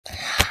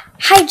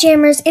Hi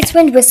Jammers, it's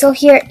Wind Whistle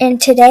here, and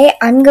today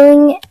I'm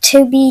going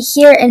to be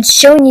here and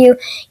showing you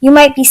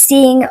might be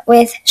seeing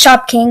with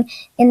Shop King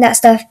and that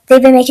stuff.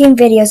 They've been making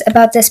videos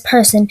about this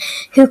person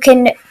who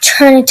can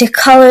turn into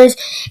colors,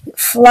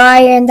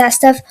 fly and that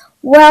stuff.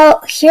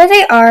 Well, here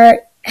they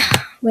are.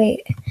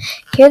 Wait,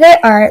 here they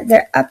are.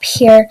 They're up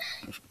here,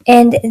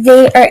 and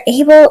they are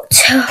able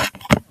to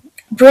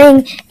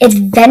bring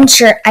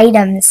adventure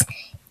items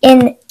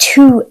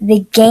into the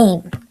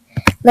game,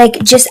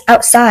 like just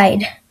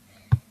outside.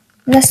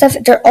 And that stuff,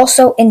 they're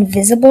also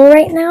invisible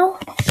right now,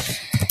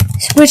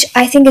 which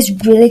I think is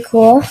really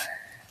cool.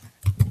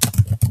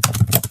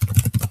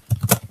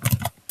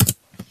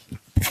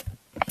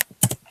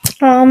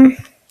 And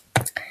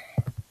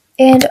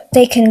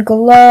they can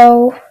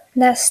glow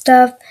and that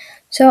stuff.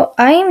 So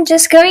I am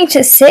just going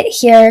to sit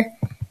here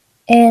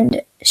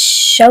and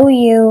show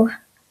you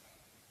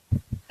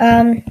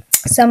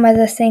some of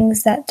the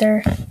things that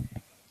they're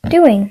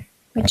doing,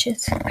 which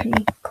is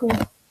pretty cool.